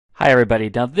Hi everybody.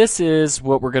 Now this is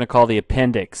what we're going to call the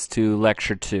appendix to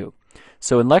Lecture 2.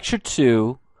 So in Lecture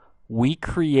 2, we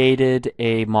created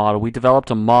a model. We developed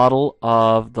a model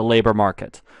of the labor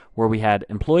market where we had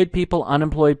employed people,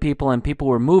 and people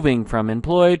were moving from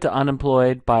employed to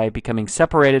unemployed by becoming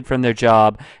separated from their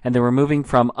job, and they were moving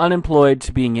from unemployed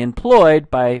to being employed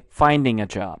by finding a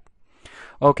job.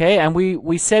 Okay, and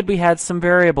we said we had some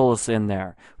variables in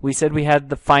there. We said we had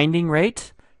the finding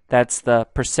rate. That's the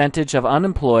percentage of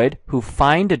unemployed who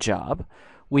find a job.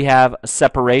 We have a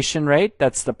separation rate.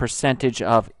 That's the percentage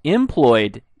of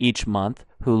employed each month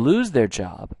who lose their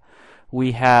job.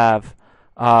 We have,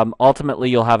 ultimately,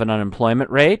 you'll have an unemployment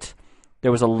rate.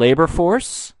 There was a labor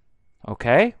force.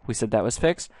 Okay, we said that was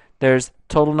fixed. There's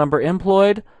total number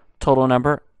employed, total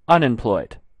number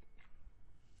unemployed.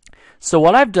 So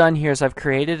what I've done here is I've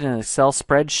created an Excel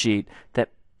spreadsheet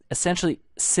that essentially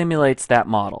simulates that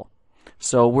model.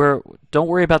 So don't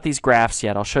worry about these graphs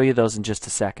yet. I'll show you those in just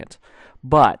a second.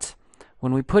 But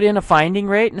when we put in a finding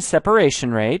rate and a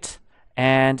separation rate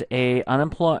and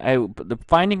the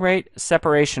finding rate,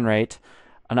 separation rate,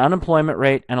 an unemployment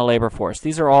rate, and a labor force,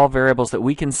 these are all variables that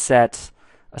we can set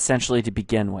essentially to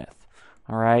begin with.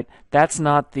 All right, that's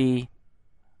not the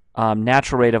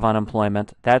natural rate of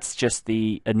unemployment. That's just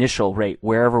the initial rate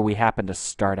wherever we happen to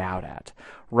start out at.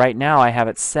 Right now, I have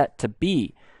it set to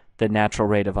be the natural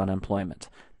rate of unemployment.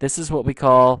 This is what we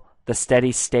call the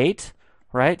steady state,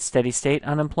 right? Steady state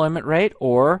unemployment rate,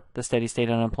 or the steady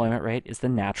state unemployment rate is the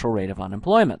natural rate of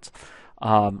unemployment.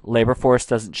 Labor force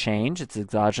doesn't change. It's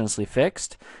exogenously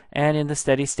fixed. And in the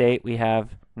steady state, we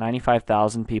have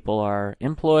 95,000 people are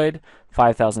employed,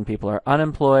 5,000 people are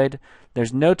unemployed.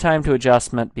 There's no time to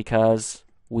adjustment because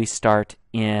we start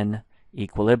in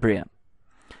equilibrium.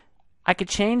 I could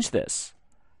change this.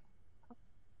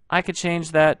 I could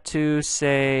change that to,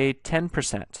 say,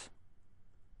 10%.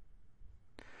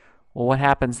 Well, what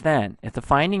happens then? If the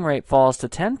finding rate falls to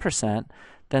 10%,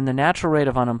 then the natural rate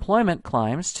of unemployment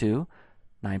climbs to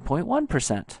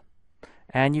 9.1%.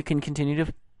 And you can continue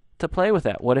to play with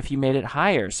that. What if you made it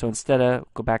higher? So instead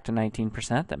of, go back to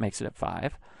 19%, that makes it at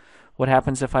 5. What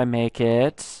happens if I make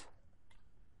it,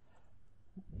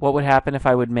 what would happen if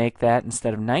I would make that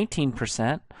instead of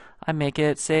 19%, I make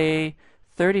it, say,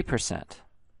 30%?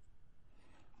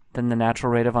 Then the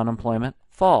natural rate of unemployment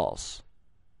falls.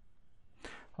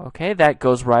 Okay, that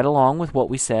goes right along with what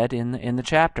we said in the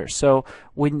chapter. So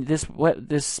when this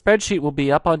spreadsheet will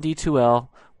be up on D2L,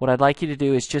 what I'd like you to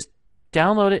do is just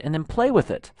download it and then play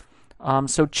with it.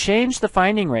 So change the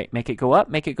finding rate, make it go up,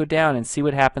 make it go down, and see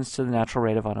what happens to the natural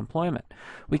rate of unemployment.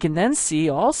 We can then see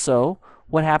also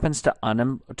what happens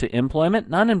to employment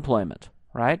and unemployment,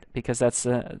 right? Because that's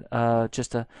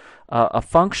just a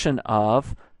function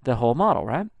of the whole model,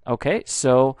 right? Okay,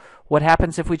 so what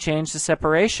happens if we change the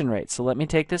separation rate? So let me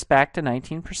take this back to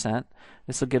 19%.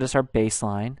 This will get us our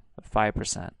baseline of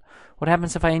 5%. What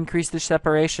happens if I increase the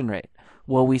separation rate?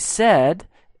 Well, we said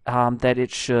that it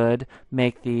should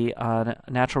make the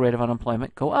natural rate of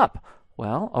unemployment go up.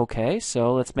 Well, okay,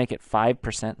 so let's make it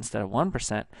 5% instead of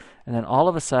 1%. And then all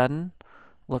of a sudden,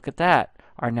 look at that.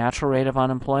 Our natural rate of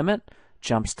unemployment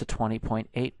jumps to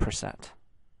 20.8%.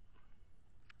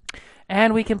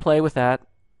 And we can play with that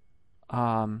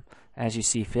as you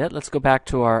see fit. Let's go back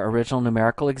to our original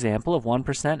numerical example of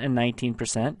 1% and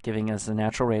 19%, giving us a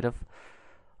natural rate of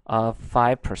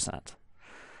 5%.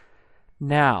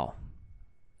 Now,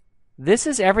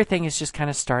 everything is just kind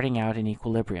of starting out in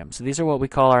equilibrium. So these are what we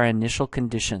call our initial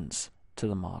conditions to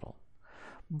the model.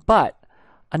 But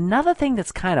another thing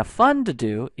that's kind of fun to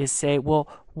do is say, well,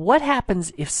 what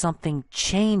happens if something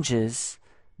changes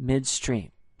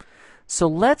midstream? So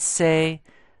let's say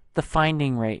the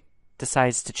finding rate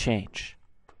decides to change.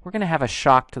 We're going to have a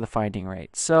shock to the finding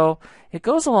rate. So it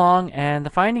goes along and the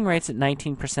finding rate's at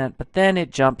 19%, but then it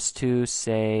jumps to,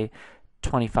 say,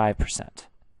 25%.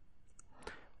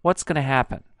 What's going to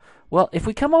happen? Well, if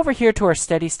we come over here to our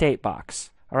steady state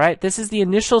box, all right, this is the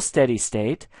initial steady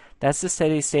state. That's the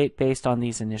steady state based on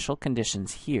these initial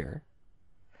conditions here.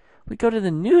 We go to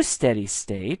the new steady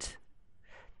state.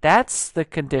 That's the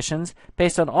conditions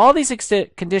based on all these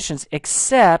conditions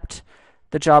except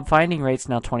the job finding rate's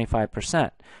now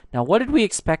 25%. Now, what did we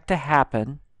expect to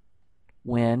happen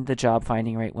when the job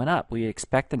finding rate went up? We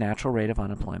expect the natural rate of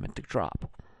unemployment to drop.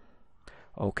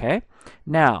 Okay,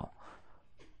 now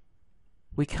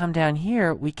we come down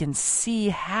here, we can see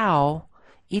how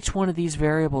each one of these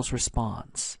variables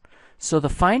responds. So the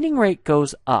finding rate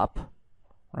goes up.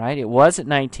 Right? It was at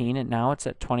 19 and now it's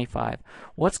at 25.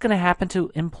 What's going to happen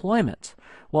to employment?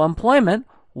 Well, employment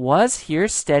was here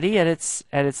steady at its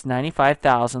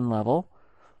 95,000 level,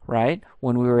 right,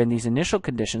 when we were in these initial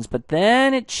conditions, but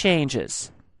then it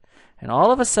changes. And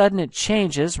all of a sudden it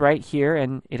changes right here,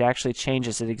 and it actually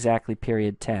changes at exactly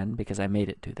period 10 because I made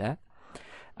it do that.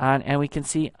 And we can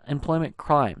see employment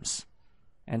climbs.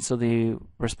 And so the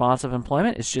response of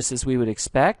employment is just as we would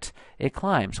expect. It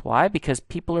climbs. Why? Because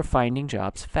people are finding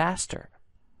jobs faster.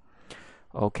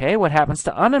 Okay, what happens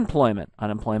to unemployment?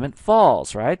 Unemployment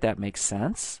falls, right? That makes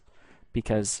sense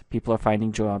because people are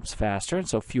finding jobs faster, and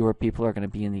so fewer people are going to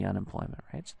be in the unemployment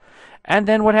rates. And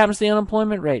then what happens to the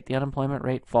unemployment rate? The unemployment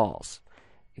rate falls.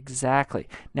 Exactly.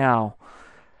 Now,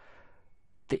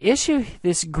 the issue,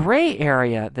 this gray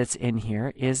area that's in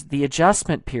here, is the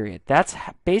adjustment period. That's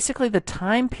basically the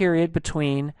time period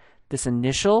between this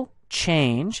initial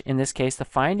change, in this case the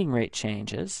finding rate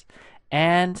changes,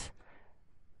 and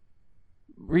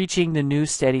reaching the new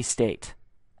steady state.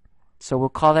 So we'll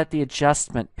call that the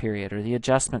adjustment period or the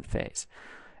adjustment phase.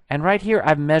 And right here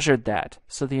I've measured that.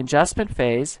 So the adjustment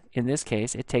phase, in this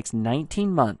case, it takes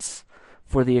 19 months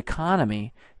for the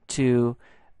economy to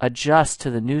adjust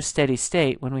to the new steady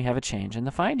state when we have a change in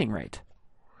the finding rate.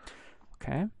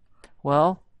 Okay,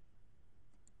 well,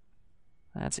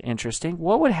 that's interesting.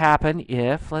 What would happen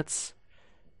if, let's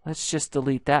just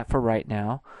delete that for right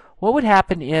now. What would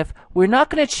happen if we're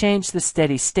not going to change the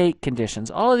steady state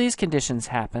conditions? All of these conditions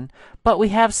happen, but we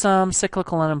have some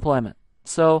cyclical unemployment.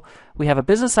 So we have a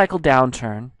business cycle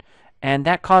downturn, and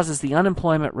that causes the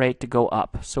unemployment rate to go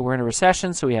up. So we're in a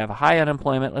recession, so we have a high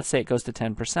unemployment. Let's say it goes to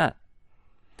 10%.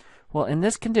 Well, in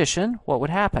this condition, what would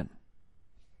happen?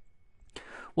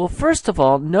 Well, first of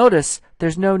all, notice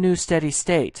there's no new steady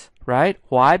state, right?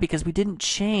 Why? Because we didn't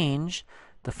change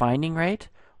the finding rate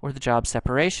or the job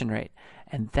separation rate.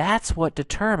 And that's what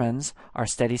determines our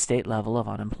steady state level of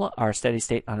our steady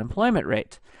state unemployment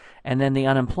rate. And then the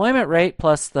unemployment rate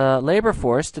plus the labor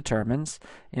force determines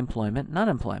employment and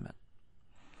unemployment.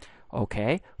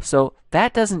 Okay, so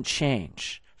that doesn't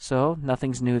change. So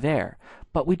nothing's new there.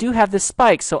 But we do have this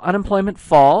spike. So unemployment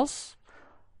falls,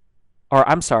 or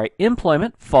I'm sorry,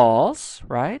 employment falls,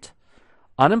 right?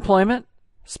 Unemployment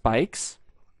spikes.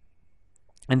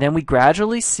 And then we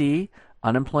gradually see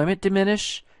unemployment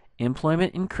diminish,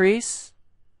 employment increase,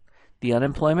 the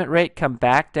unemployment rate come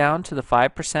back down to the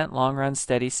 5% long-run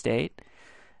steady state.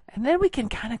 And then we can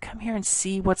kind of come here and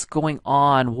see what's going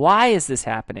on. Why is this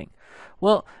happening?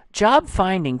 Well, job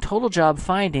finding, total job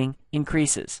finding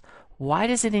increases. Why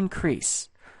does it increase?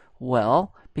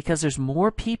 Well, because there's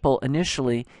more people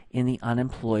initially in the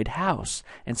unemployed house.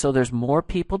 And so there's more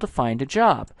people to find a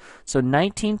job. So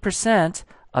 19%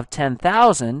 of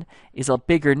 10,000 is a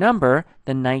bigger number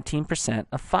than 19%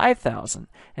 of 5,000.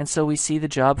 And so we see the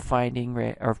job finding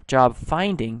rate, or job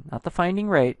finding, not the finding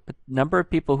rate, but number of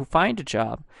people who find a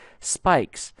job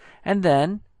spikes. And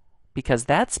then, because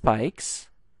that spikes,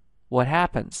 what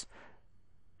happens?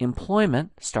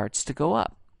 Employment starts to go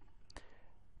up.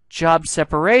 Job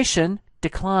separation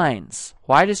declines.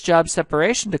 Why does job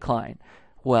separation decline?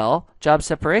 Well, job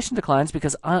separation declines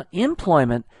because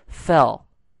employment fell.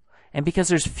 And because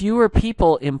there's fewer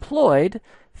people employed,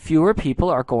 fewer people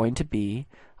are going to be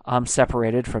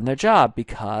separated from their job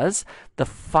because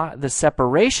the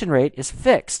separation rate is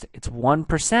fixed. It's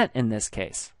 1% in this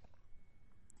case.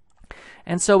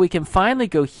 And so we can finally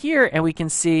go here and we can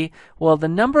see, well, the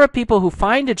number of people who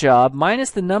find a job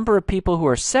minus the number of people who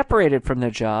are separated from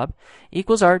their job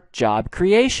equals our job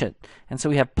creation. And so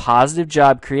we have positive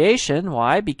job creation.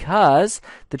 Why? Because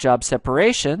the job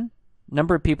separation,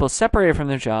 number of people separated from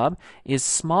their job, is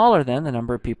smaller than the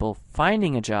number of people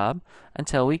finding a job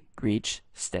until we reach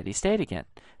steady state again.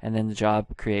 And then the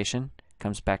job creation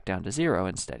comes back down to 0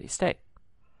 in steady state.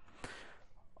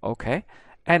 Okay,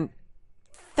 and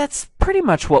that's pretty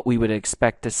much what we would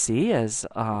expect to see as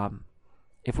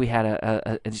if we had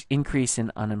an increase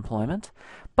in unemployment.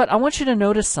 But I want you to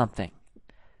notice something.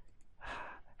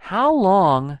 How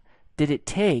long did it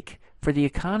take for the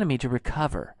economy to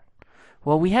recover?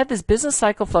 Well, we had this business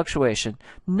cycle fluctuation.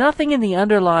 Nothing in the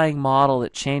underlying model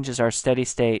that changes our steady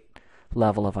state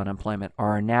level of unemployment or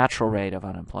our natural rate of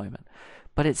unemployment.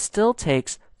 But it still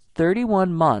takes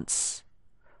 31 months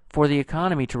for the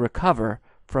economy to recover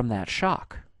from that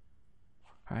shock.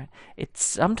 Right? It's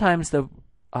sometimes the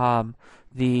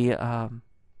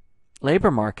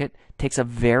labor market takes a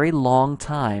very long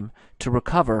time to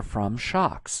recover from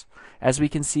shocks, as we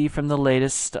can see from the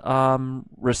latest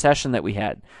recession that we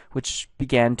had, which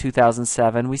began in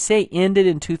 2007. We say ended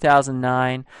in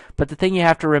 2009, but the thing you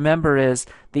have to remember is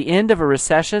the end of a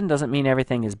recession doesn't mean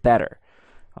everything is better.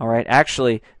 All right,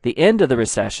 actually, the end of the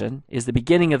recession is the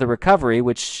beginning of the recovery,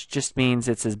 which just means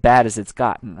it's as bad as it's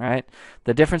gotten, right?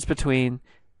 The difference between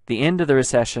the end of the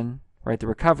recession right? The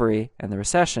recovery and the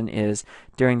recession is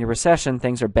during the recession,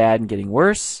 things are bad and getting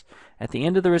worse. At the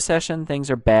end of the recession, things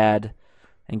are bad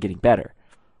and getting better,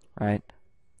 right?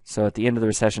 So at the end of the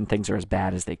recession, things are as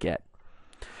bad as they get.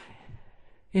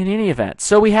 In any event,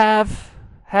 so we have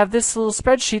this little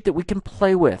spreadsheet that we can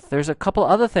play with. There's a couple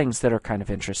other things that are kind of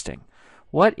interesting.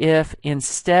 What if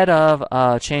instead of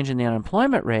a change in the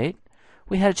unemployment rate,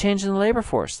 we had a change in the labor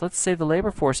force? Let's say the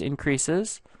labor force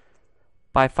increases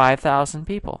by 5,000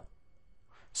 people.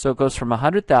 So it goes from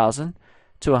 100,000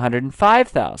 to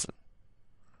 105,000.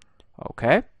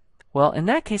 Okay? Well, in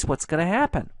that case, what's going to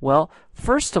happen? Well,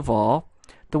 first of all,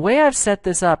 the way I've set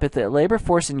this up, if the labor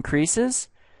force increases,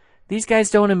 these guys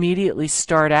don't immediately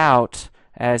start out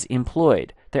as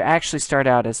employed. They actually start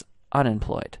out as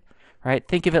unemployed, right?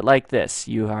 Think of it like this.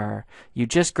 You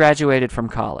just graduated from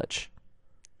college.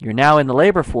 You're now in the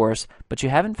labor force, but you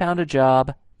haven't found a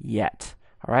job yet.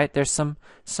 All right? There's some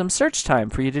search time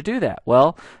for you to do that.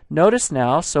 Well, notice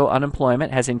now, so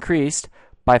unemployment has increased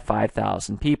by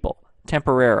 5,000 people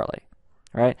temporarily.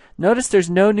 Right? Notice there's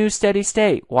no new steady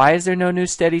state. Why is there no new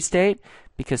steady state?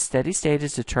 Because steady state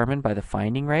is determined by the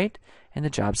finding rate and the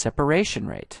job separation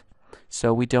rate.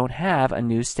 So we don't have a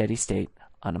new steady state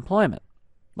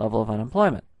level of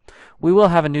unemployment. We will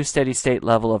have a new steady state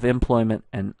level of employment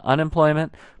and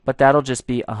unemployment, but that'll just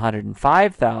be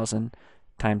 105,000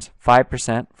 times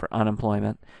 5% for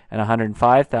unemployment and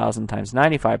 105,000 times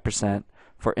 95%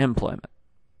 for employment.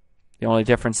 The only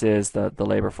difference is the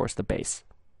labor force, the base.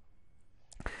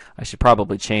 I should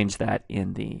probably change that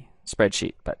in the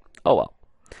spreadsheet, but oh well.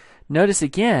 Notice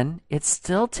again, it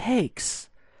still takes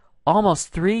almost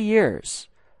 3 years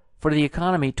for the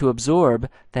economy to absorb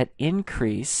that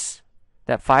increase,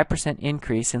 that 5%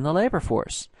 increase in the labor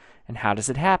force. And how does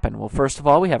it happen? Well, first of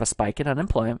all, we have a spike in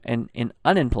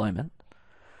unemployment,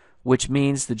 which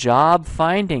means the job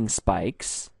finding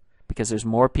spikes because there's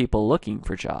more people looking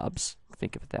for jobs.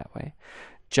 Think of it that way.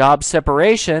 Job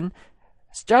separation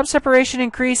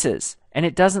increases and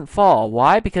it doesn't fall.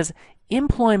 Why? Because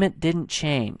employment didn't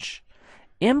change.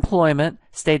 Employment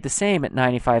stayed the same at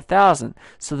 95,000.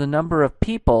 So the number of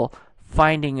people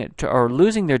finding it or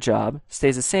losing their job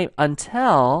stays the same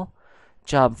until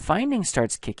job finding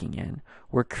starts kicking in.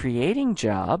 We're creating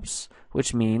jobs,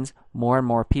 which means more and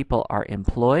more people are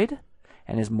employed.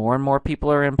 And as more and more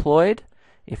people are employed,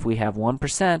 if we have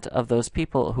 1% of those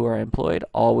people who are employed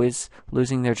always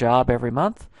losing their job every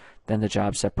month, then the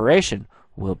job separation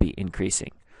will be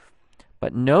increasing.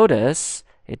 But notice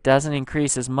it doesn't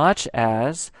increase as much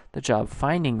as the job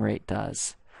finding rate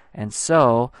does. And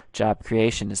so job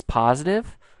creation is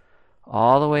positive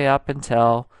all the way up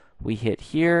until we hit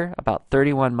here about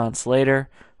 31 months later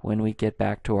when we get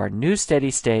back to our new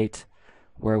steady state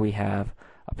where we have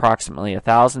approximately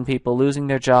 1,000 people losing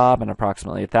their job and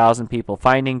approximately 1,000 people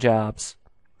finding jobs.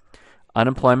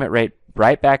 Unemployment rate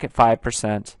right back at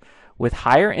 5%. With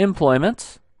higher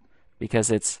employment,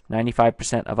 because it's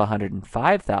 95% of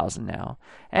 105,000 now,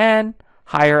 and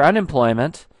higher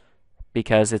unemployment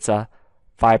because it's a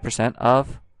 5%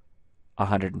 of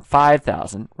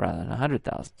 105,000 rather than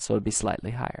 100,000. So it would be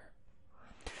slightly higher.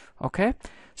 Okay?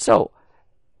 So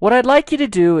what I'd like you to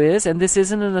do is, and this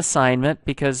isn't an assignment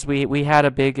because we had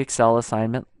a big Excel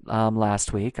assignment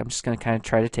last week. I'm just going to kind of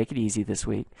try to take it easy this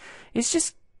week. Is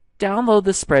just download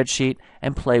the spreadsheet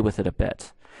and play with it a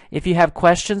bit. If you have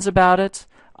questions about it,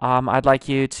 I'd like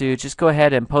you to just go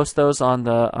ahead and post those on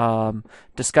the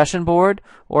discussion board,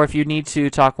 or if you need to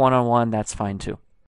talk one-on-one, that's fine too.